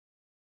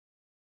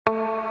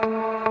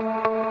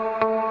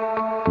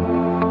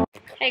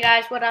Hey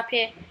guys, what up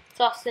here?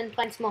 It's Austin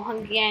playing some more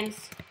Hunger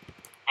Games.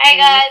 Hey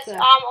guys,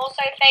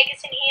 also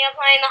Vegas in here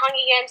playing the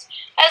Hunger Games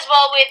as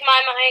well with my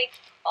mate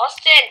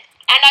Austin.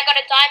 And I got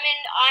a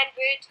diamond, iron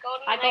boots,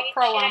 golden I got leggings.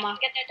 pro Shit, armor. I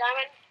can get that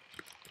diamond.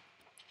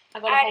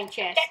 I got a whole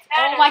chest.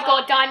 Oh my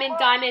god, diamonds.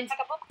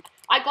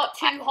 I got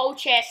 2 whole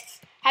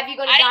chests. Have you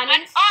got a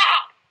diamonds?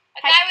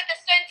 A guy with a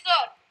stone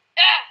sword.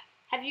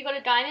 Have you got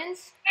a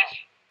diamonds?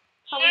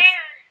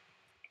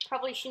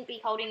 Probably shouldn't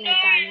be holding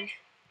their diamonds.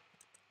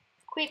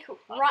 Quick,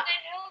 run.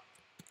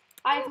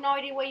 I have no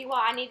idea where you are.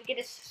 I need to get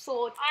a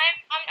sword.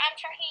 I'm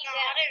tracking you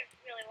down. I don't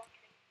really want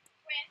to.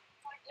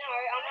 No,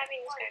 I'm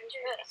having this game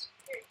first.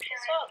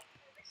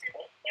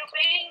 You're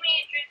beating me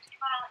in Dreams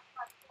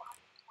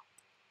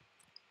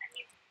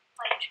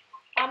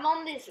I'm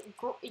on this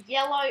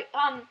yellow,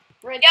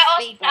 red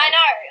speed boat. I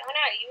know.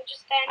 You were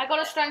just standing. I got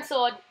a stone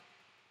sword.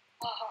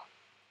 Oh.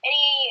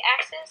 Any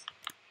axes?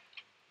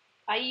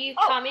 Are you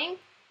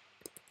coming?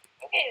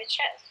 Okay, the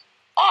chest.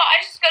 Oh,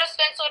 I just got a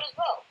stone sword as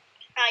well.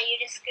 Oh, you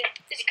just good.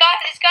 This guy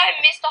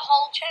missed a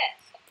whole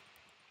chest.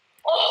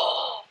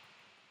 Oh!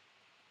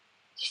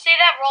 Did you see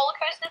that roller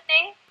coaster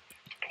thing?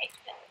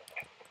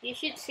 You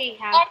should see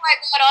how. Oh my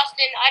god,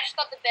 Austin! I just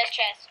got the best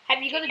chest.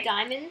 Have you got a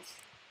diamonds?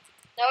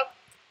 Nope.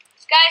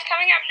 This guy's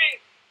coming at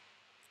me.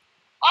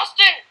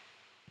 Austin!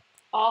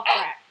 Oh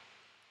crap!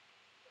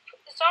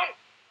 Put this on.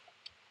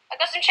 I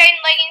got some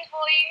chain leggings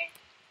for you,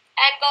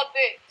 and gold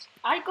boots.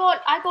 I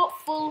got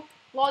full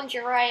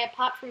lingerie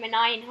apart from an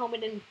iron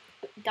helmet and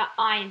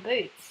iron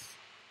boots.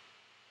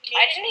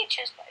 I just need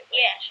chest plate.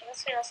 Yeah,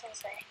 that's what I was gonna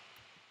say.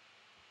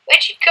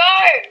 Where'd you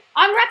go?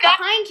 I'm right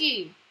behind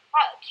you.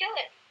 Oh, kill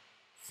it.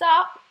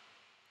 Sup?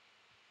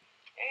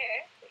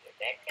 Okay, you're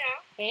dead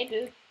now. Hey,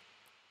 dude.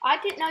 I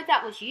didn't know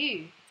that was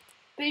you.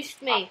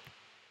 Boost me.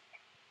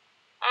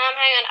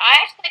 Hang on. I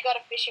actually got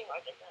a fishing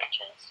rod in that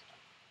chest.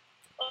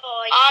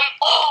 Oh,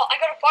 I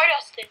got a boat,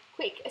 Austin.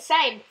 Quick,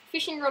 same.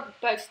 Fishing rod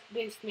boost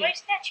me.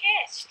 Where's that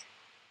chest?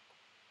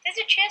 There's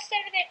a chest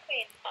over there,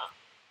 Queen. Oh.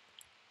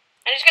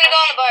 I'm just gonna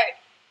go on the boat.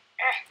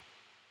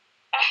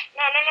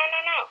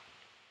 No.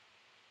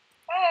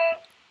 Oh.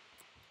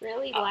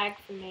 Really lagged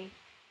for me.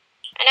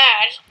 I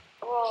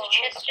know, Whoa,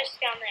 there's a chest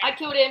just down there. I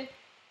killed him.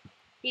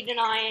 He did an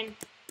iron.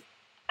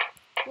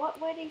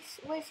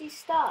 Where's his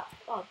stuff?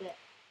 Oh, there.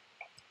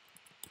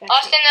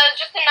 Austin, there was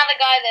just another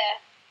guy there.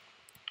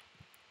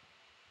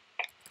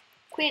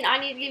 Quinn, I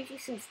need to give you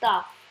some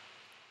stuff.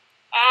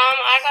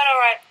 I got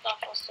alright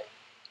stuff, Austin.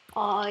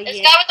 Oh, yeah.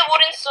 This guy with the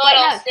wooden sword,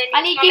 Wait, no. Austin.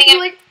 I need to give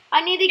you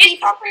He's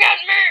popping at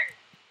me!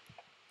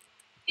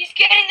 He's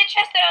getting the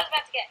chest that I was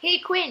about to get. Here,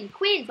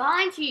 Quinn,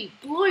 behind you.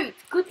 Loot,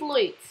 good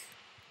loot.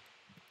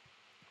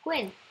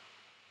 Quinn.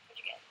 What'd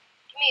you get?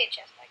 Give me a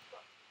chest, like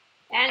what?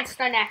 And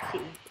stone axe.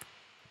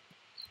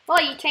 Oh,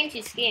 you changed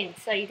your skin,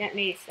 so you don't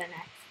need a stone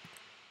axe.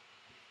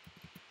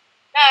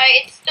 No,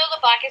 it's still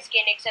the biker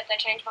skin, except I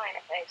changed my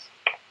interface.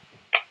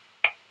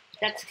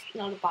 That's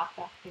not a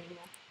biker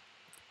anymore.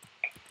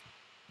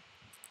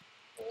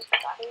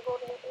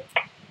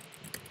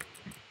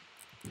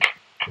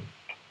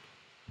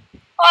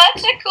 Oh,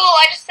 that's so cool.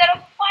 I just set off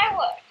a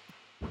firework.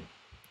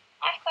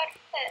 I've got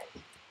this.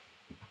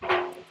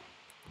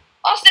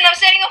 Austin, I'm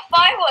setting off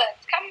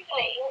fireworks. Come to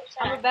me.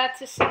 I'm about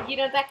to, you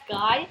know that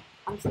guy?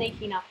 I'm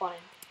sneaking up on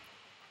him.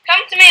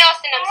 Come to me,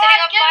 Austin. I'm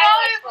setting off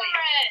fireworks for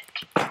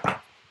you.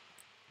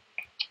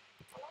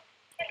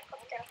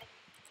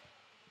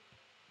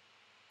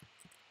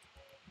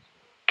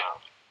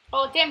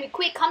 Oh, damn it,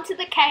 quick, come to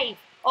the cave.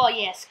 Oh,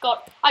 yes,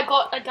 I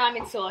got a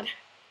diamond sword.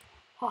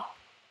 Oh.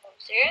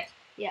 Serious?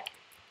 Yeah.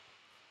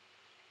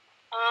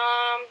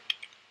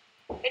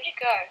 Where'd you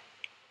go?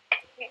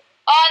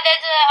 Oh,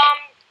 there's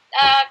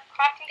a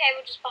crafting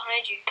table just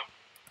behind you.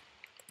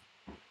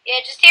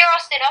 Yeah, just here,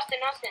 Austin.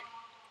 Austin!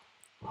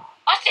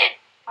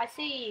 I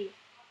see you.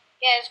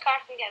 Yeah, there's a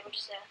crafting table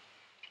just there.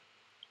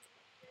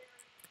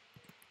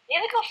 You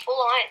nearly got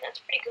full iron. That's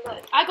pretty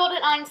good. I got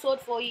an iron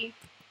sword for you.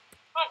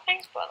 Oh,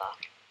 thanks, brother.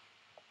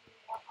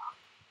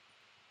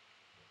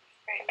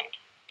 Raymond.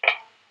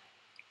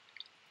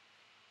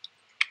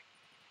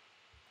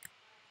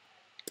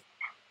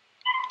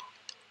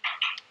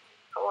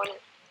 I want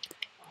it.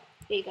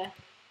 There you go.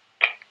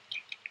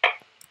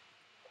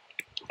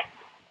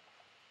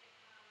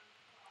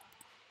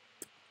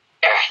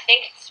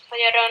 Thanks for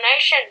your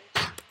donation.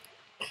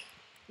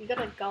 You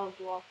got a gold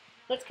wall.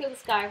 Let's kill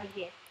this guy over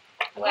here.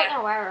 I've Where?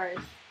 got no arrows.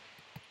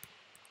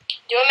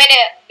 Do you want me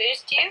to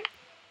boost you?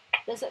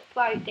 There's a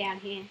boat down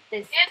here.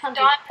 There's tons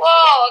of...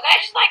 Whoa, a guy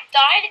just like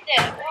died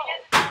there.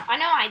 Whoa. I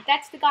know,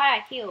 that's the guy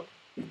I killed.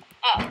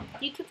 Oh.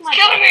 You took my... It's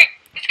killing me!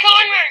 It's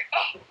killing me!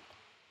 Oh.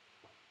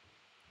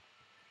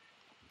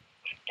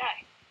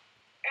 Die.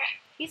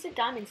 He's a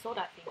diamond sword,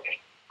 I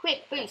think.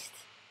 Quick, boost.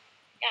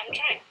 Yeah, I'm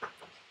trying.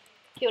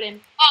 Killed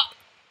him. Oh,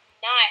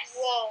 nice.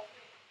 Whoa.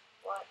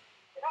 What?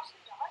 Did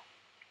Austin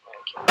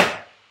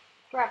die?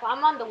 Crap,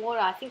 I'm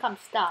underwater. I think I'm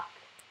stuck.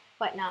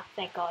 Wait, nah,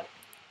 thank God.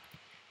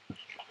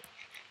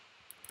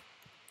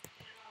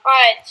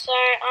 Alright, so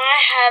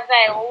I have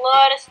a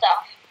lot of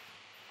stuff.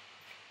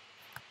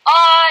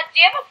 Do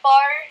you have a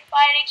bow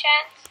by any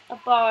chance? A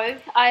bow.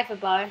 I have a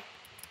bow.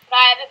 Could I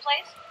have it,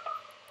 please?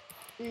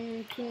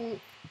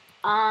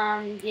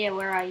 Yeah,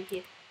 where are you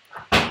here?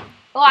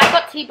 Oh, I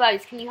got 2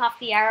 bows. Can you huff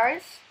the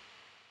arrows?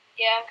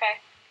 Yeah, okay.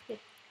 Yeah.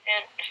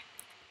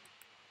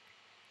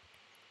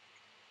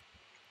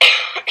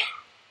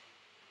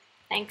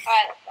 And Thanks.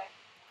 alright, let's go.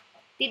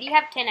 Did you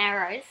have 10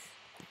 arrows?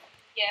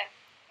 Yeah.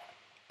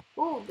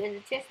 Ooh, there's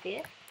a chest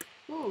here.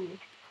 Ooh,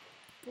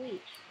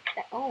 sweet.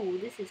 Oh,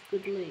 this is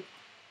good loot.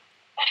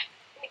 Let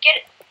me get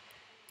it.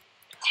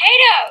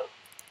 Potato!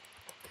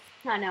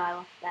 I know, I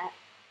love that.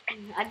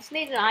 I just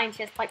need an iron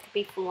chest plate to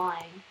be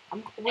flying.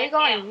 We're Yeah.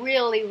 going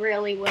really,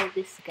 really well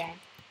this game.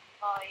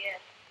 Oh, yeah.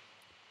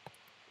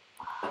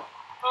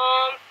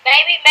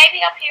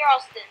 Maybe up here,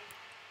 Austin.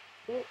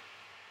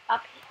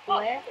 Up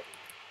where?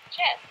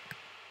 Chest.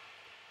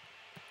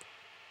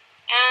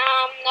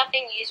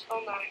 Nothing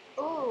useful, no.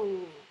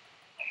 Ooh.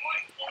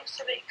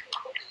 So that you can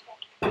cook stuff.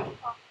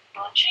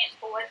 Oh, she's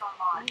always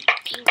online.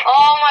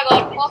 Oh my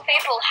god, poor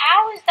people.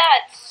 How is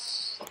that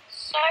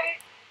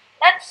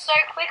that's so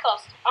quick,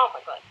 Austin? Oh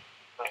my god.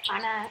 I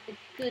know, it's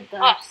good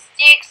though. Oh,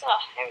 sticks,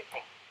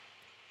 everything.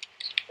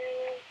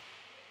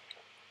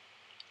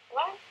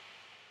 What?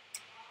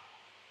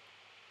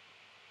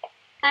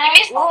 You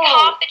missed whoa.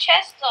 half the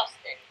chest,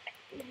 Austin.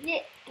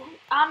 Yeah,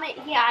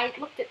 I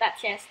looked at that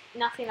chest.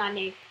 Nothing I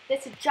need.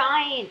 There's a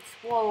giant.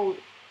 Whoa.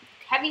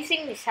 Have you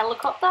seen this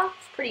helicopter?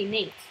 It's pretty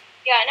neat.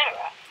 Yeah, I know,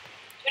 right?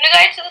 Do you want to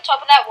go to the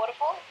top of that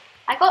waterfall?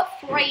 I got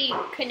 3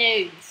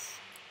 canoes.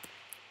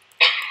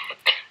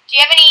 Do you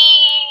have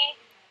any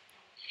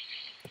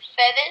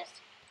feathers?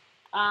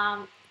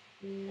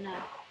 No.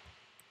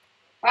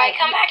 Right,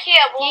 come back here.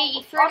 Yeah,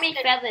 you threw me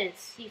Austin.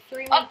 feathers. You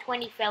threw me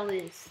 20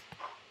 feathers.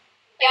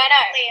 Yeah, I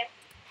know. Liam,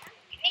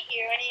 can you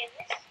hear any of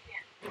this?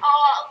 Oh, a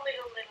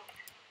little.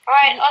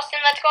 Alright, Austin,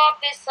 let's go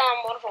up this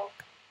waterfall.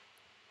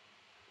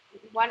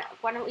 Why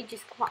don't we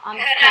just Quinn,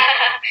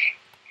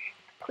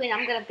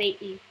 I'm gonna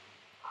beat you.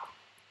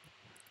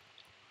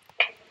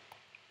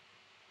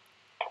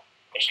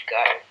 Just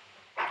go.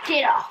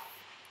 Get off.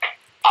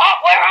 Oh,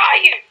 where are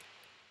you?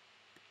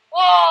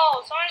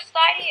 Whoa, someone just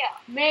died here.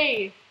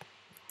 Me.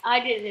 I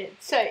did it.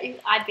 So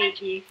I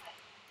beat you.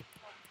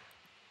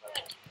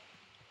 That's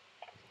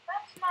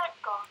not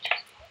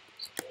gorgeous.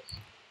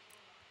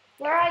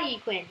 Where are you,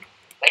 Quinn?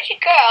 Where'd you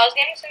go? I was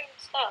getting some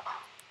stuff.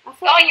 I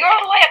thought Oh, you're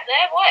all the way up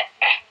there? What?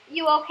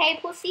 You okay,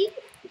 pussy?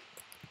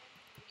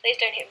 Please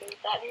don't hit me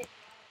with that.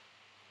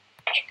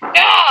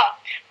 Ah!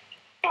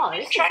 Oh,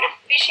 I'm trying to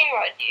fishing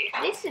rod you.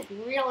 this is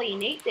really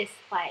neat. This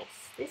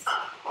place. This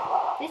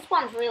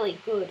one's really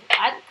good.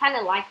 I kind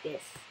of like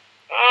this.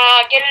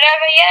 Get it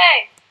over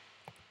here.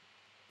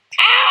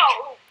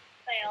 Ow!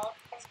 Well,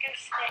 I was gonna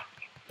say,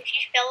 if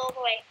you fell all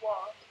the way,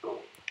 whoa.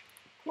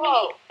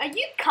 Whoa. Are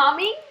you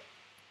coming?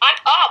 I'm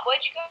up.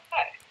 Where'd you go?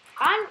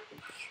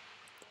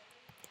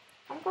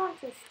 I'm going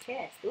to this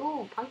chest.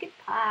 Ooh, pumpkin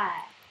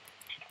pie.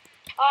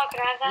 Oh,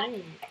 can I have that?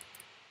 Mm.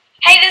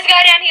 Hey, there's a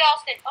guy down here,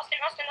 Austin. Austin.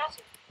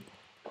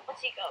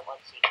 What's he got?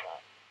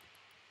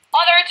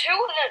 Oh, there are 2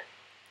 of them.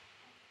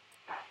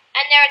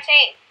 And they're a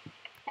team.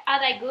 Are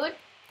they good?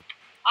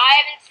 I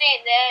haven't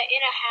seen. They're in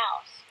a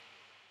house.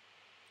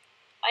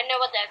 I know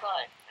what they're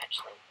called,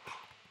 actually.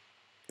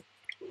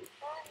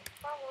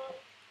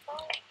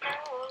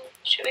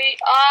 Should we?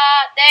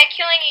 They're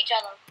killing each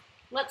other.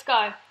 Let's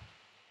go.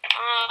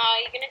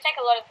 You're gonna take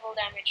a lot of full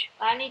damage.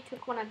 I only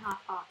took 1.5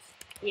 hearts.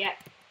 Yeah.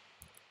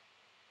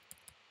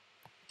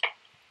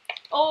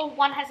 Oh,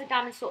 one has a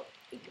diamond sword.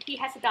 He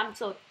has a diamond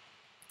sword.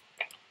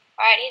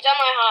 Alright, he's on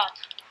my heart.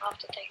 I'll have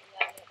to take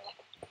that.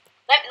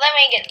 Let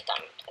me get the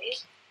diamond,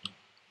 please.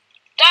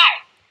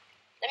 Die!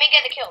 Let me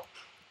get the kill.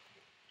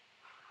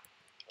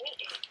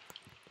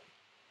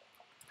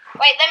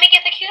 Wait, let me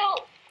get the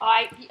kill.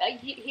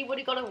 He would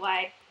have got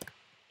away.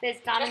 There's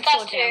diamond Just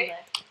us sword two. down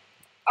there.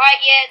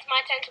 Alright, yeah, it's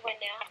my turn to win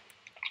now.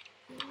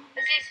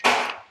 This is...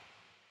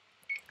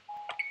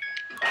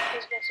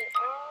 Who's got some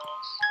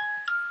arrows?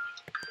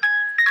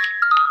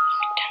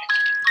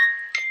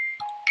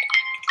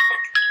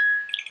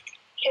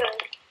 Kill him.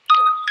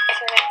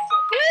 So that's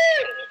it.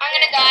 Woo! I'm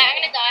gonna die.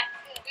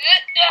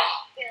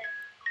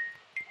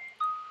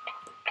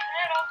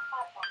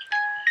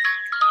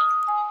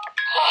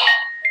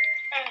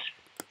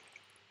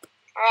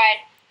 Alright.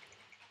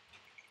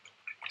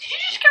 Did you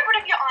just get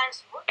rid of your iron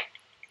sword?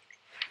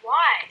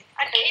 Why?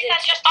 I think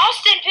that's just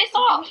Austin, piss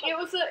off! It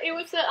was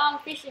a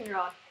fishing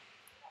rod.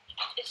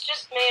 It's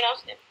just me and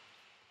Austin.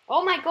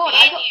 Oh my god, Me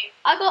and you.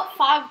 I got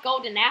 5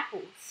 golden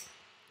apples.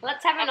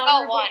 Let's have an I've got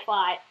honorable 1.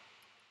 fight.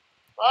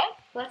 What?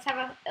 Let's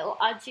have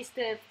just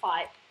a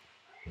fight.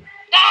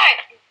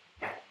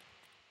 Die!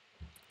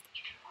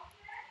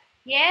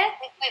 Yeah?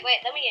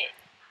 Wait, let me in.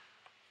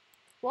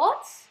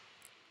 What?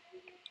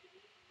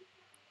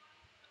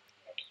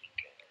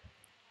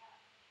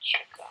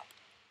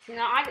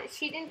 No,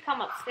 she didn't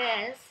come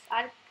upstairs.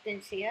 I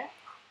didn't see her.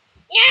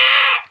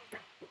 Yeah!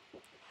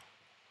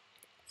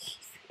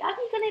 Are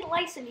you gonna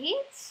lay some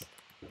hits?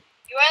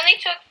 You only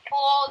took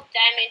 4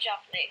 damage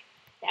off me.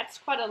 That's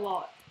quite a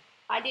lot.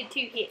 I did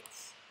 2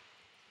 hits.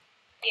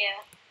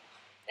 Yeah.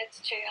 That's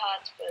 2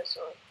 hearts per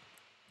sword.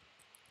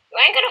 You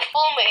ain't gonna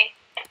fool me.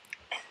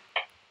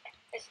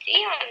 It's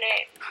Dion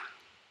name.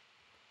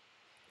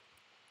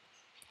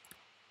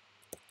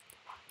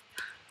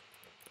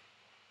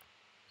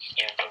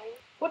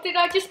 What did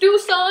I just do,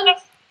 son?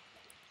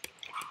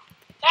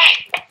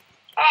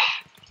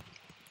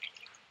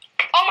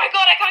 Oh my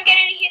god, I can't get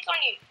any hits on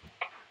you.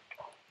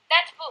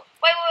 That's bull.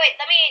 Wait.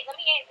 Let me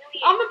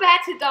eat. I'm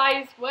about to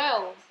die as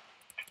well.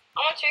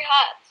 I'm on 2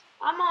 hearts.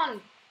 I'm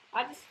on.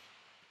 I just.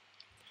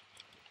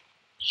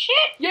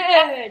 Shit.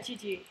 Yeah,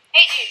 GG. Hate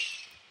you.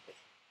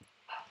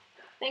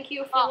 Thank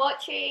you for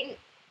watching.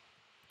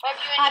 Hope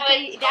you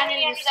Happy enjoyed. down in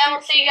the And I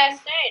will see you guys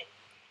description.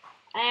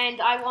 soon.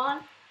 And I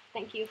won.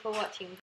 Thank you for watching.